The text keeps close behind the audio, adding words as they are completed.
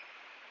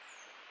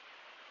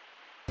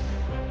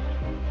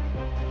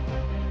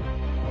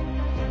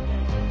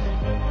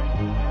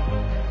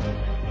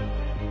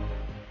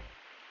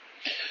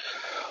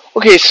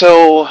Okay,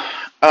 so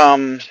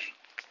um,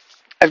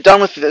 I've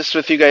done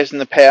with you guys in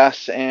the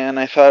past, and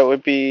I thought it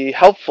would be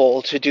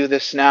helpful to do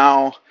this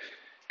now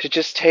to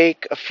just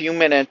take a few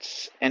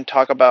minutes and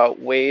talk about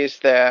ways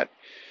that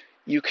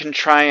you can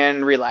try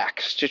and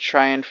relax, to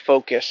try and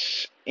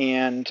focus.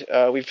 And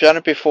we've done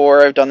it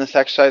before. I've done this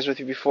exercise with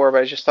you before,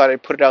 but I just thought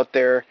I'd put it out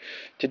there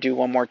to do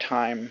one more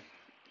time.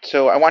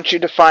 So I want you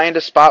to find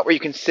a spot where you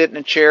can sit in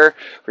a chair,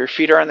 where your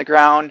feet are on the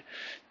ground,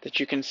 that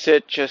you can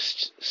sit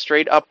just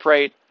straight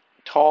upright,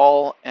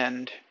 tall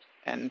and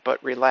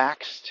but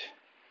relaxed.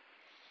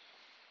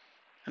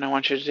 And I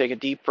want you to take a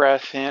deep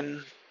breath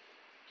in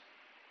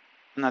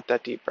and let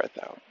that deep breath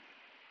out.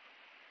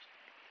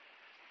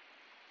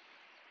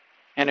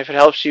 And if it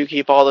helps you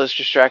keep all those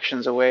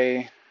distractions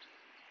away,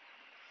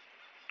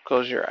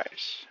 close your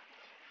eyes.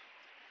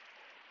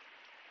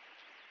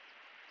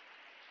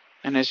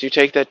 And as you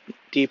take that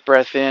deep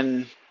breath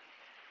in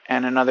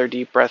and another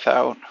deep breath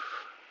out,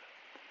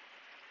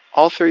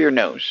 all through your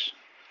nose.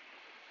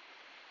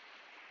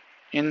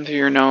 In through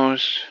your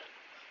nose,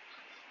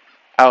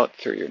 out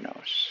through your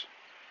nose.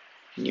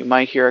 And you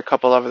might hear a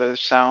couple of other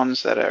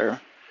sounds that are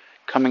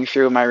coming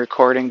through my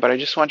recording, but I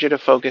just want you to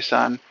focus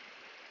on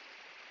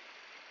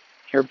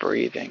your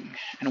breathing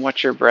and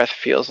what your breath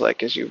feels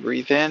like as you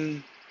breathe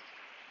in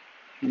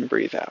and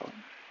breathe out.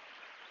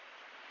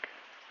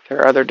 There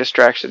are other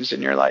distractions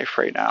in your life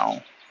right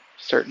now.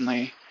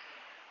 Certainly,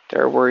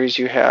 there are worries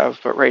you have,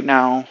 but right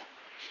now,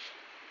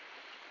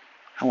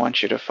 I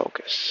want you to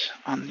focus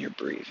on your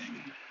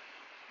breathing.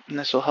 And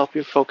this will help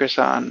you focus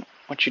on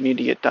what you need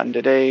to get done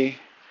today,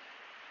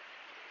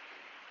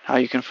 how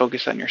you can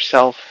focus on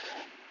yourself.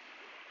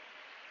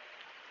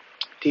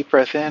 Deep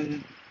breath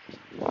in,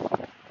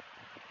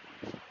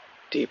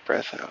 deep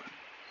breath out.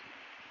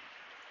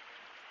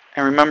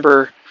 And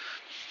remember,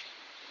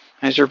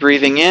 as you're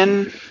breathing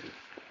in,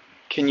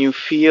 can you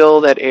feel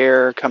that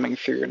air coming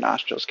through your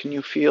nostrils? Can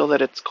you feel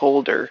that it's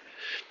colder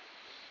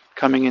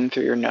coming in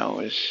through your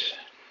nose?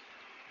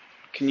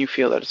 Can you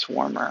feel that it's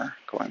warmer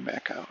going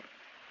back out?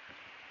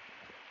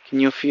 Can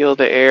you feel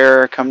the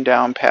air come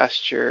down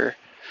past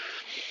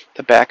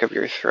the back of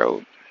your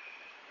throat?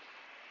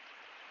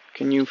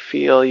 Can you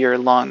feel your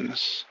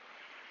lungs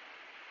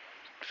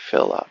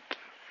fill up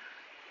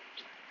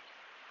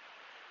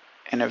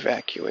and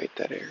evacuate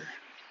that air?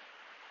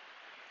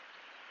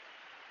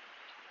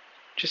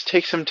 Just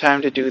take some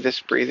time to do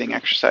this breathing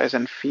exercise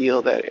and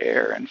feel that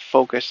air and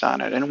focus on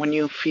it. And when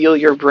you feel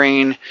your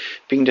brain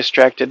being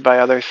distracted by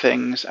other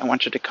things, I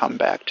want you to come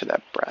back to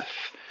that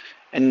breath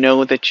and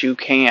know that you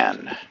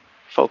can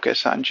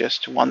focus on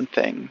just one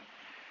thing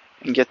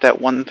and get that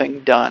one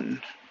thing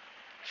done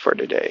for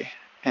today.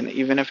 And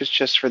even if it's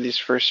just for these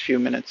first few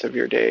minutes of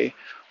your day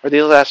or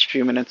the last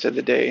few minutes of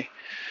the day,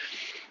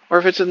 or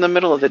if it's in the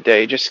middle of the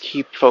day, just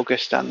keep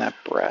focused on that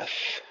breath.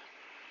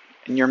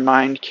 And your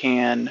mind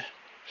can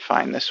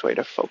find this way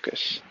to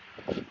focus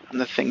on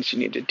the things you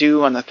need to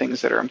do, on the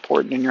things that are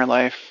important in your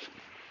life.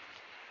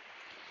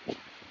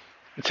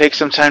 And take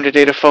some time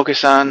today to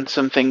focus on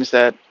some things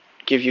that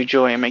give you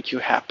joy and make you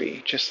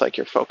happy, just like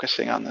you're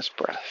focusing on this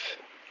breath.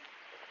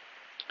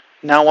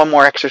 Now, one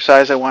more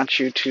exercise. I want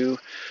you to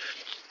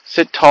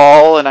sit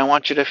tall and I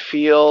want you to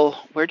feel,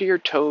 where do your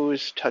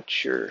toes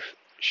touch your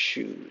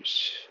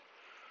shoes?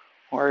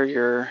 Or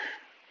your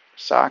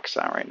socks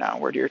on right now?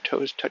 Where do your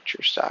toes touch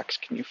your socks?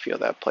 Can you feel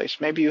that place?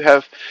 Maybe you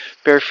have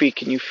bare feet.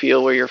 Can you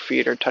feel where your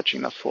feet are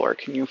touching the floor?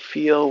 Can you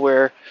feel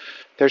where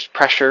there's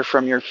pressure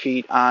from your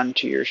feet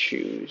onto your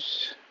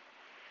shoes?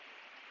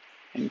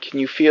 And can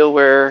you feel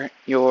where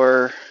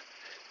your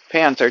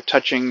pants are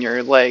touching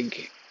your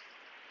leg?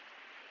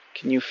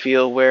 Can you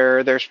feel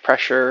where there's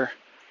pressure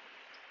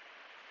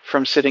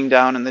from sitting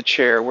down in the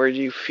chair? Where do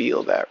you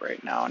feel that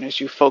right now? And as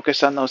you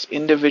focus on those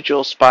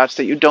individual spots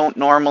that you don't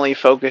normally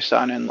focus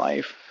on in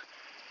life,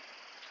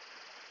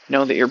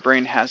 know that your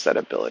brain has that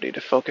ability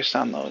to focus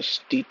on those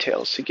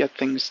details, to get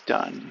things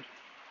done,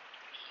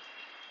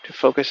 to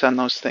focus on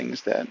those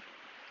things that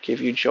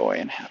give you joy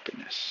and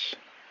happiness.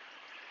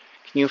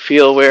 Can you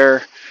feel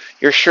where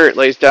your shirt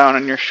lays down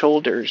on your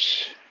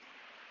shoulders?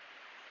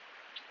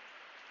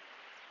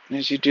 And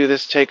as you do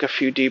this, take a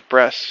few deep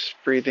breaths,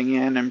 breathing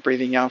in and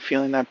breathing out,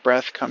 feeling that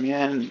breath come in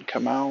and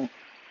come out.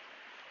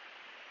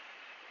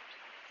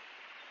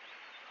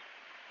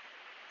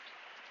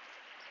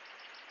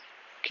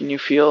 Can you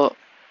feel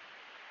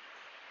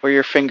where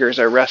your fingers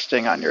are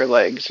resting on your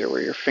legs or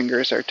where your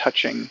fingers are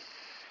touching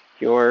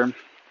your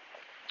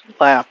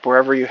lap,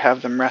 wherever you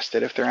have them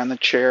rested? If they're on the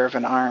chair of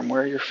an arm,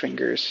 where are your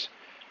fingers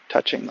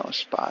touching those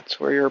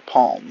spots? Where are your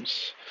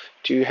palms?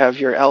 Do you have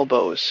your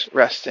elbows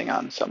resting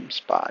on some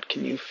spot?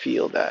 Can you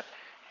feel that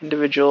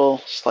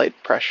individual slight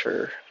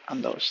pressure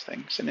on those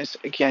things? And as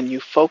again, you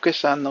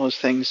focus on those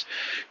things,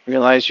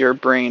 realize your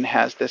brain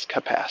has this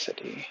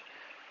capacity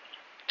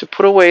to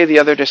put away the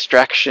other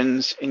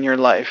distractions in your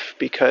life,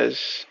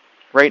 because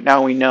right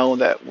now we know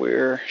that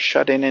we're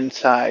shut in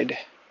inside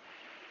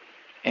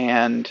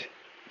and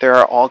there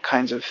are all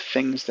kinds of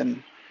things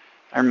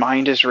Our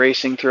mind is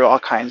racing through all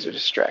kinds of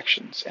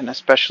distractions, and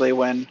especially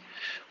when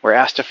we're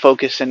asked to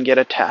focus and get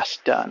a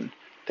task done,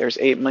 there's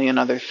 8 million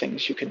other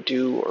things you could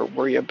do or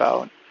worry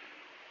about.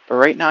 But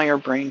right now your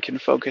brain can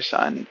focus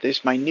on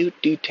these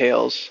minute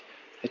details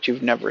that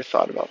you've never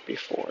thought about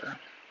before.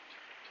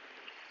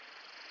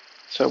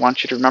 So I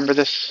want you to remember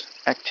this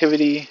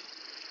activity.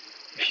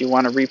 If you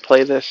want to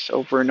replay this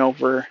over and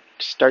over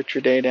to start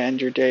your day, to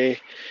end your day,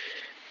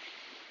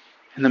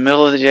 in the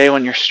middle of the day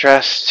when you're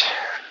stressed,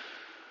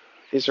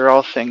 these are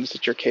all things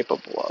that you're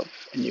capable of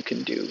and you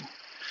can do,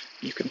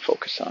 you can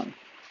focus on.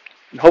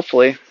 And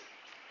hopefully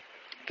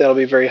that'll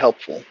be very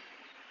helpful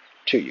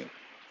to you.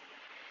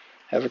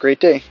 Have a great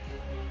day.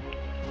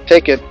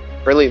 Take it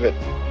or leave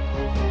it.